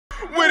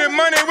With the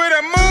money, with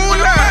the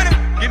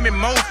moolah. Give me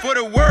more for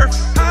the worth.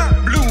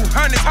 Blue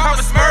honey,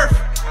 Papa Smurf.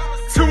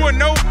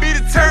 2-0 beat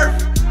the turf.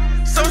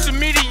 Social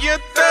media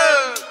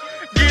thug.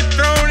 Get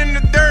thrown in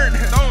the dirt.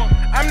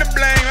 I'm the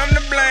blame, I'm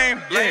the blame.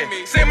 Yeah.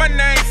 Say my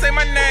name, say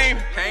my name.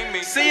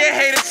 See a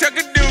hater, chuck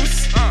a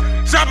deuce.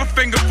 Drop a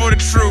finger for the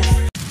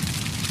truth.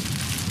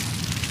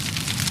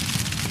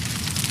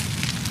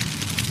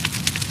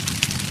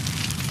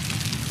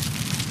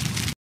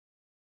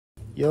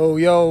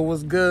 Yo,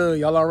 what's good?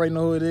 Y'all already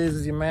know who it is.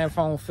 It's your man,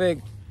 Phone Fick.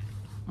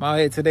 I'm out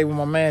here today with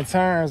my man,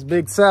 Terrence.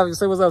 Big Tav. You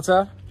say what's up,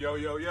 Tav? Yo,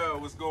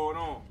 what's going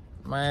on?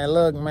 Man,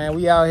 look, man,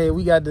 we out here.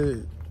 We got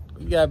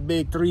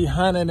big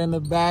 300 in the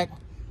back.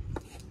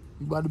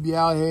 We about to be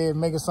out here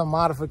making some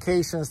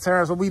modifications.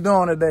 Terrence, what we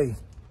doing today?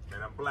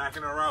 Man, I'm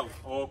blacking her out.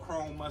 All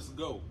chrome must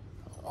go.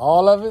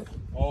 All of it?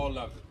 All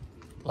of it.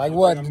 Like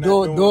what?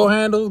 Door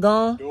handles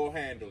gone? Door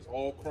handles.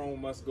 All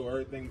chrome must go.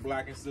 Everything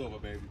black and silver,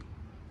 baby.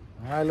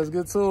 All right, let's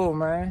get to it,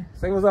 man.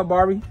 Say what's up,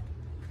 Barbie.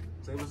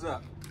 Say what's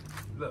up.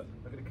 Look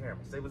at the camera.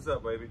 Say what's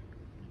up, baby.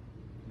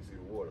 You see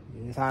the water.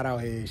 Yeah, it's hot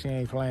out here. She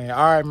ain't playing.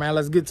 All right, man,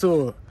 let's get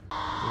to it.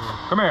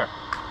 Come here.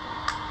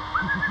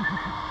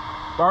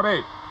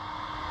 Barbie.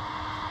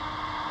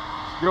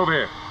 Get over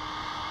here.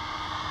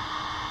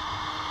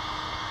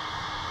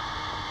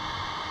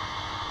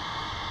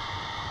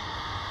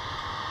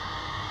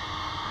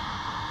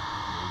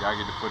 You gotta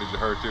get the footage of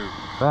her too.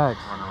 Facts.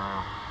 Running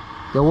around.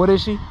 Yo, what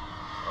is she?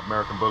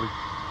 American Bully.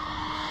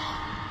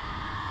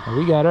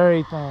 We got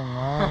everything,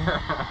 man.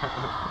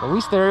 But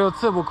we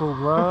stereotypical,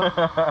 bro. This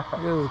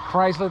is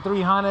Chrysler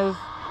 300s,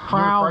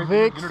 Crown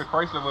Vics. You know the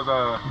Chrysler was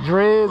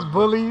Dreads,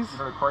 bullies. You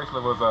know the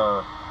Chrysler was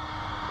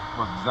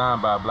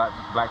designed by black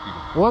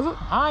people. Was it?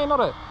 I ain't know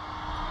that.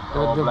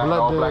 All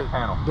black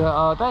panel.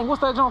 The thing, what's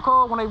that junk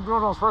called when they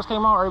first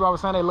came out? Everybody was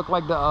saying they looked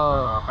like the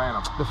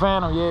Phantom. The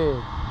Phantom, yeah.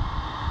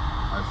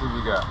 Let's see what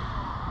we got.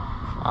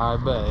 I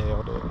bet,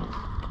 hell there.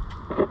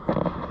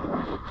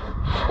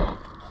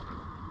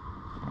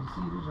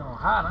 See this joint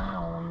hot. I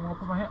don't even want to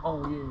put my hand. Oh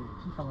yeah,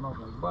 she's coming off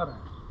like butter.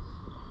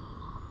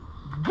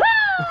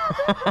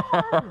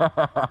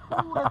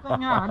 Ooh, that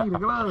thing hot. I need a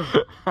glove.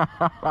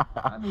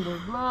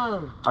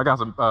 I got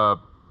some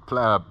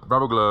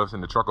rubber gloves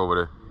in the truck over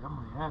there. Yeah, I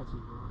might have to,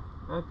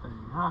 bro. That thing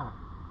hot.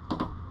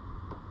 Yeah,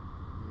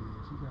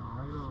 she coming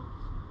right off.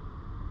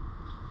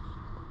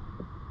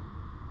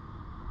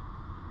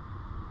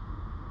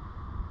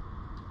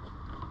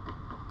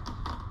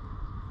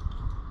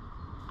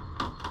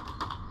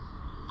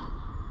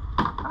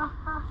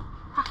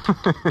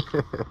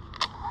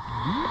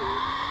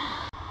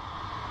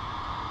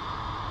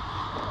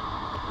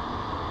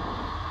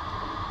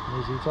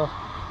 Is he tough?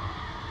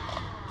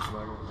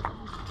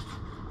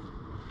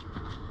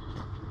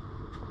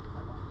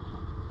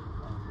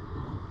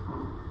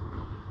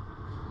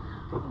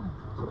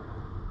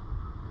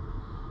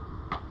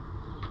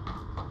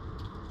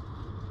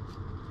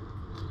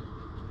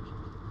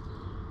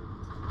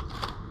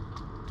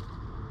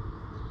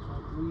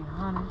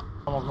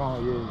 Almost gone,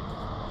 yeah.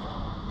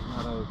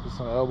 Gotta put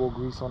some elbow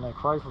grease on that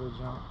Chrysler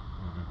jump.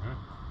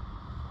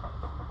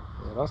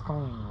 Yeah, that's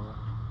clean, bro.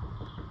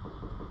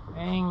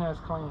 Dang, that's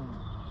clean.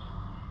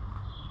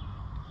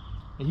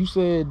 And you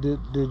said the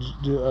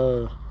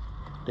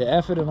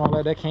effort and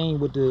all that came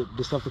with the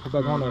stuff to put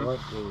back on there, right?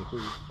 Yeah,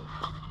 cool.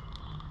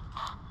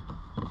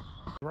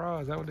 Raw,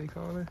 is that what they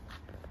call it?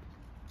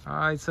 All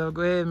right, so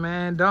go ahead,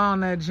 man. Don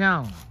that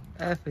jump.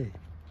 Effort.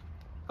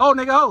 Oh,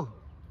 nigga, oh.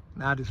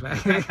 Nah, just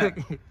like.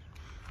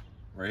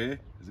 Right here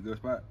is a good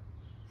spot.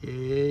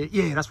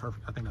 Yeah, that's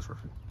perfect. I think that's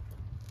perfect.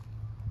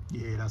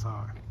 Yeah, that's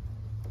hard.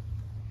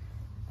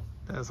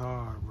 That's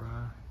hard, bro.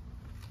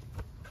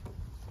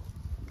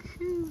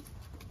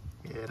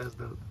 Yeah, that's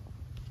dope.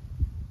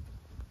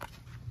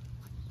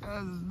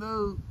 That's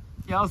dope.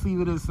 Y'all see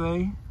what it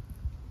say?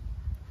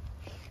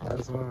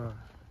 That's hard.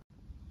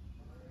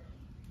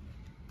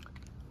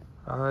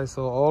 All right,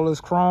 so all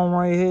this chrome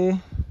right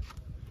here.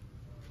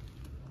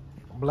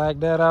 Black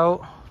that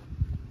out.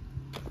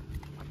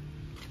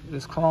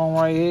 This chrome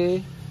right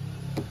here.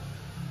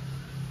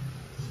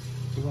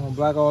 We're gonna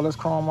black all this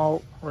chrome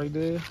out right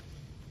there.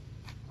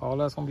 All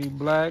that's gonna be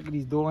black.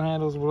 These door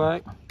handles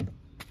black.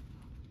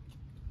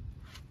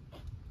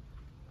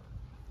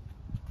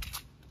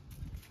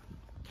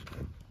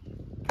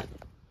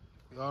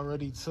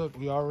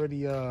 We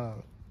already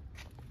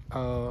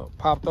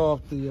popped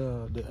off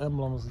the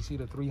emblems. You see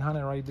the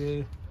 300 right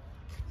there.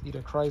 See the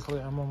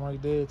Chrysler emblem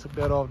right there. Took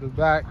that off the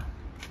back,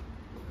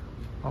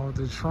 off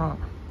the trunk.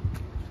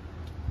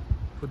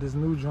 Put this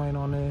new joint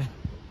on there.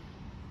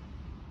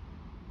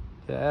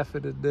 The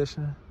effort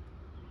edition.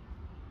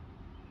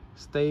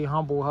 Stay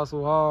humble,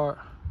 hustle hard.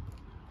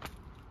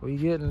 We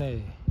getting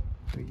there.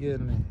 We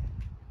getting there.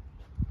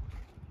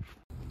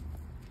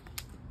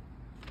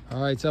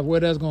 All right, Tough, where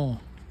that's going?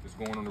 It's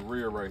going on the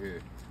rear right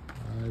here.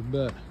 I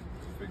bet.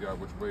 Just figure out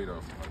which way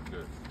though, like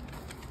this.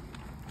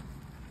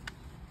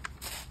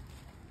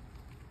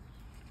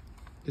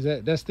 Is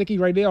that sticky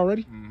right there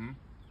already? Mm-hmm.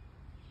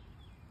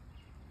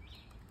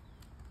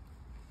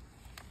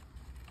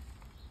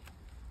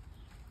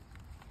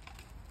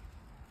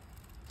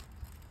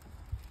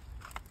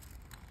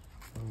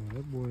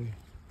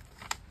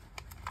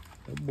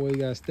 boy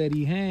got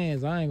steady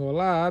hands. I ain't gonna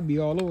lie, I be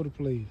all over the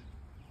place.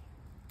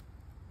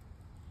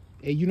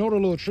 Hey, you know the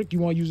little trick? You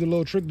want to use the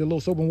little trick, the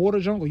little soap and water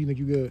junk, or you think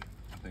you good?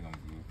 I think I'm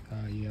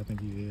good. Yeah, I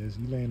think he is.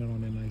 You landing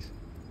on that nice.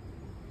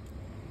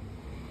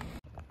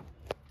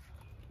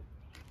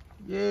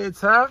 Yeah,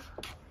 tough.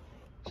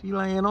 She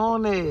laying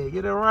on there.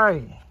 Get it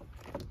right.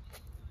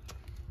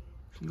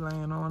 She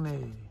laying on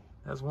there.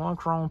 That's one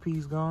chrome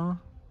piece gone.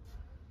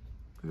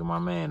 Look at my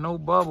man, no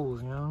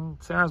bubbles, you know.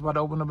 Terrence about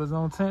to open up his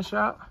own tent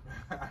shop.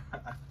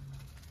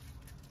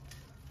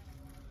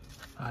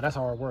 That's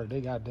hard work.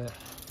 They got that.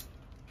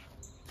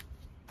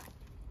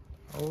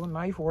 Oh,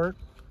 knife work.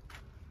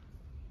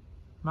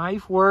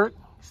 Knife work.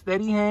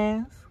 Steady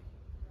hands.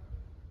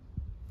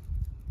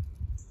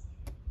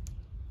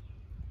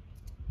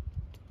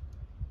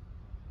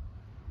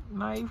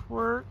 Knife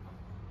work.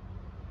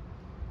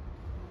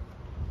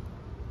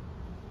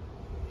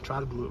 Try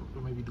to do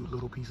it, maybe do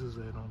little pieces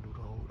that don't do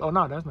the whole. Oh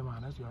no, that's not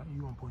mine. That's you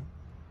on point.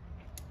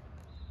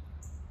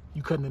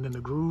 You cutting it in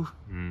the groove?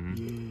 Mm-hmm.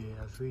 Yeah,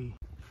 I see.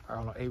 I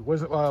don't know. Hey,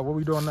 what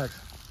we doing next?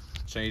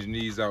 Changing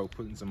these out,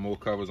 putting some more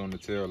covers on the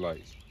tail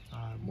lights.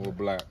 More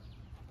black.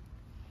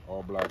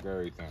 All black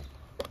everything.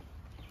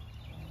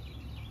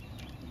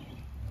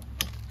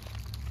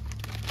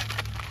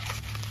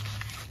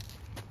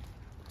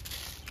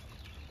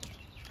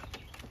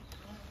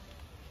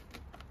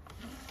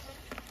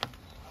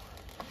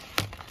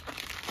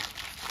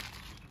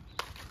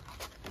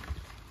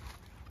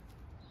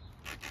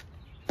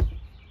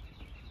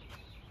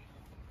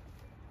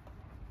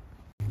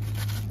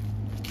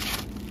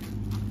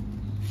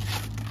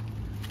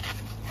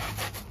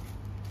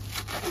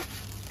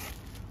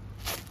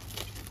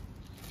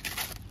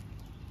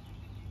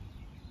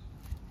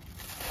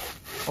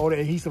 Oh, the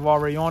adhesive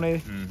already on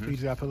it? Mm-hmm. You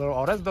just got to put it on.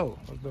 Oh, that's dope.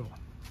 That's dope.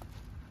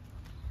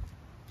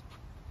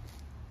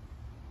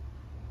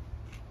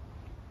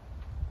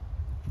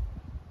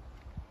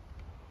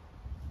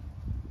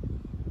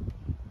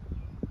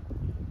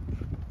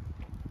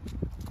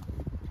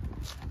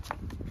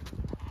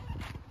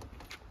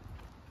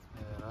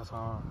 Yeah, that's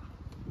hard.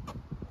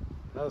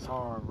 That's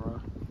hard, bro.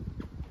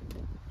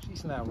 She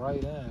snapped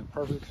right in.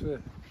 Perfect fit.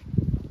 You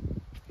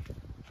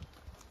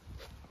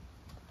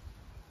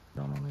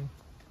know what I mean?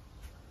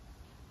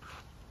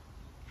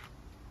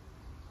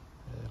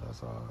 Yeah, that's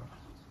hard.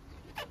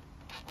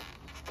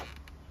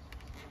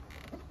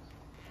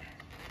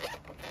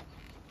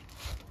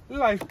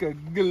 Like a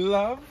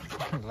glove.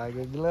 Like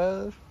a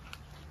glove?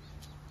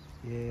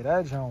 Yeah,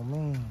 that joint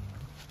mean.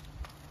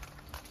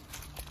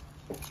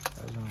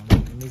 That joint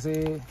mean. Let me see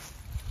it.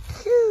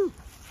 Phew.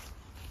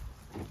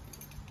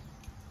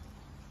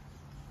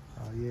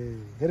 Oh, yeah.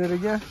 Hit it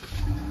again?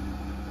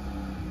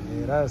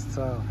 Yeah, that's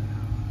tough.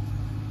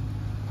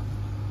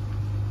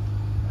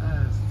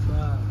 That's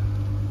tough.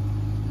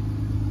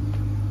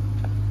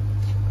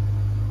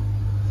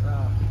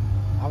 Tough.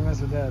 I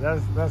mess with that.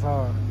 That's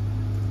hard.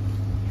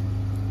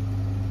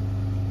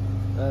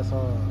 That's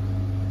hard.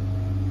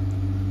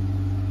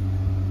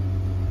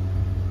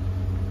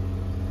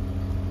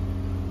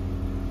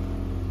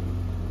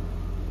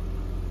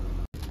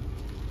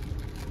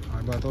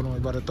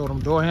 About to throw them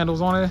door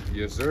handles on it?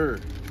 Yes, sir.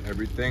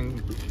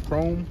 Everything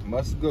chrome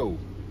must go.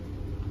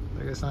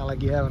 Make it sound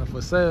like you're having a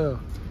for sale.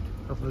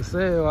 A for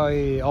sale out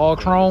here. All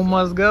chrome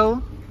must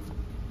go.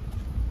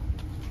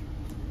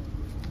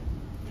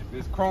 If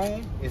it's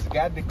chrome, it's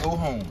got to go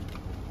home.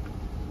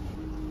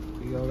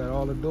 You all got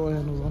all the door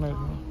handles on it,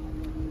 man.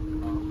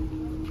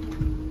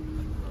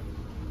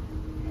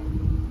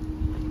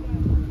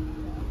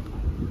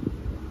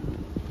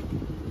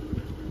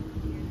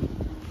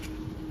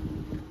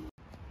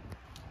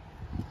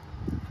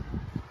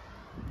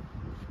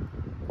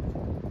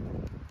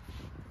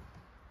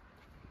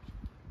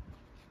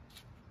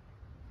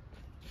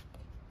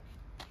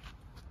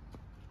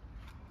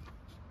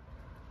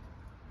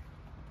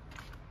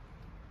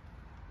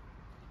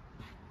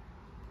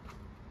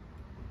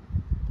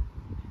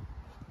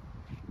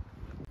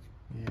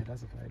 Yeah,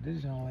 that's a fact.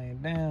 This joint laying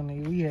down,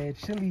 nigga. We had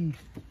chili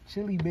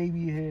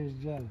baby hairs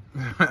jelly.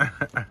 This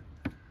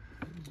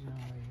joint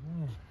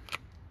laying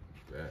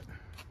down.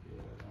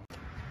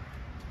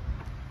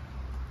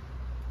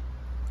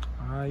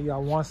 Alright, you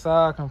got one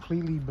side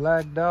completely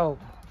blacked out.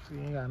 So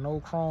you ain't got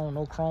no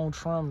chrome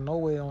trim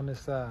nowhere on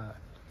this side.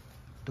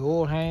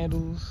 Door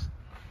handles,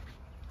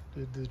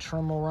 the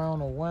trim around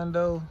the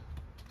window.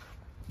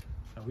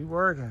 So we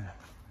working.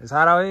 It's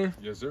hot out here?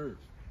 Yes, sir.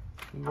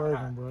 We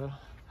working, bro.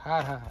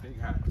 Hot. Big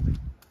hot.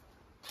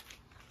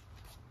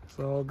 It's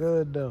all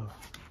good though.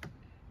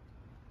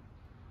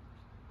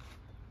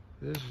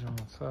 This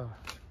joint's tough.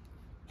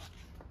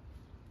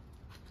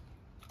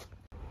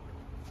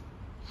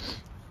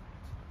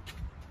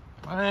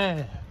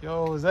 Man,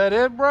 yo, is that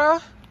it, bro?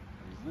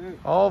 That's it.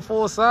 All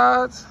four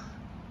sides?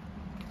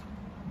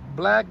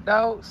 Blacked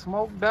out,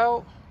 smoked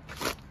out.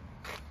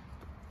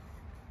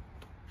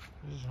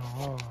 This joint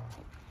hard.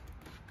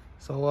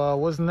 So,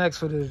 what's next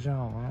for this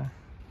joint, man?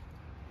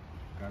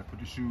 Gotta put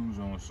the shoes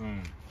on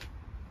soon.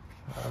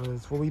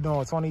 What we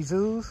doing,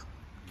 22s?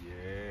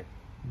 Yeah.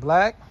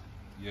 Black?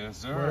 Yes,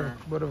 sir.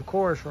 But of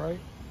course, right?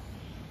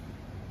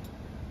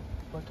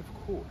 But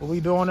of course. What we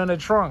doing in the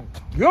trunk?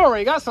 You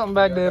already got something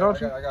back there, don't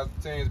you? I got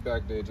some things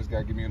back there. Just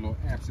gotta give me a little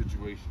amp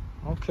situation.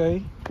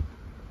 Okay.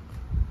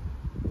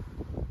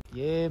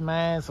 Yeah,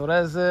 man. So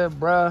that's it,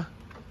 bruh.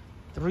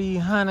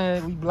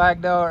 300. We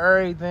blacked out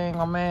everything.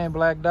 My man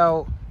blacked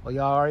out. Well,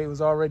 y'all already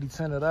was already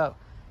tinted up.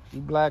 He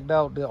blacked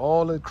out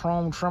all the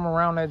chrome trim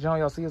around that joint.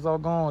 Y'all see it's all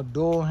gone.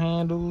 Dual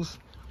handles.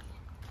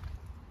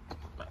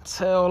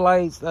 Tail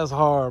lights. That's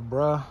hard,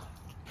 bruh.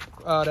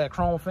 That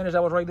chrome finish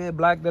that was right there,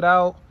 blacked it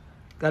out.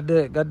 Got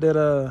that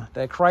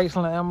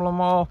Chrysler emblem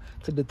off.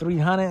 Took the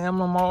 300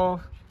 emblem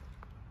off.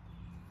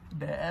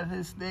 The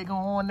F stick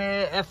on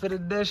there, F-it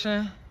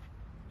edition.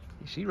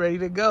 She ready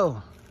to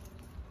go.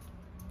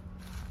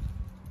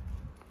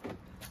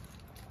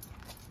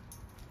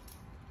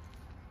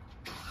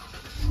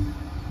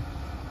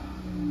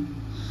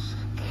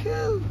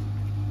 Cute.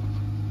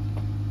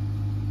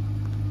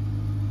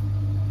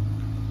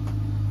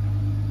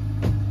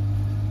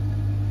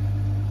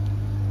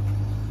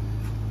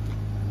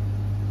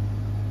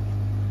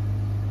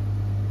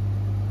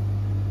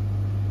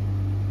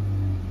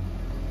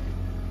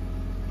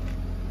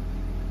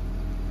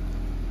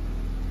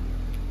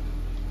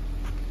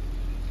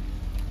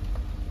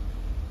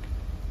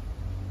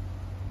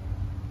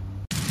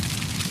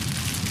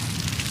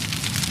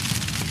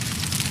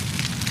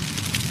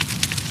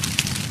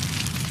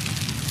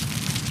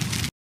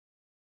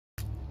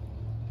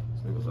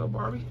 What's up,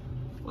 Barbie?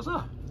 What's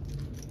up?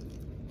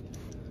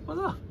 What's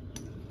up?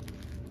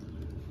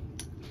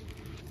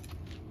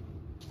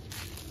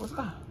 What's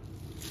up?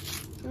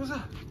 What's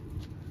up?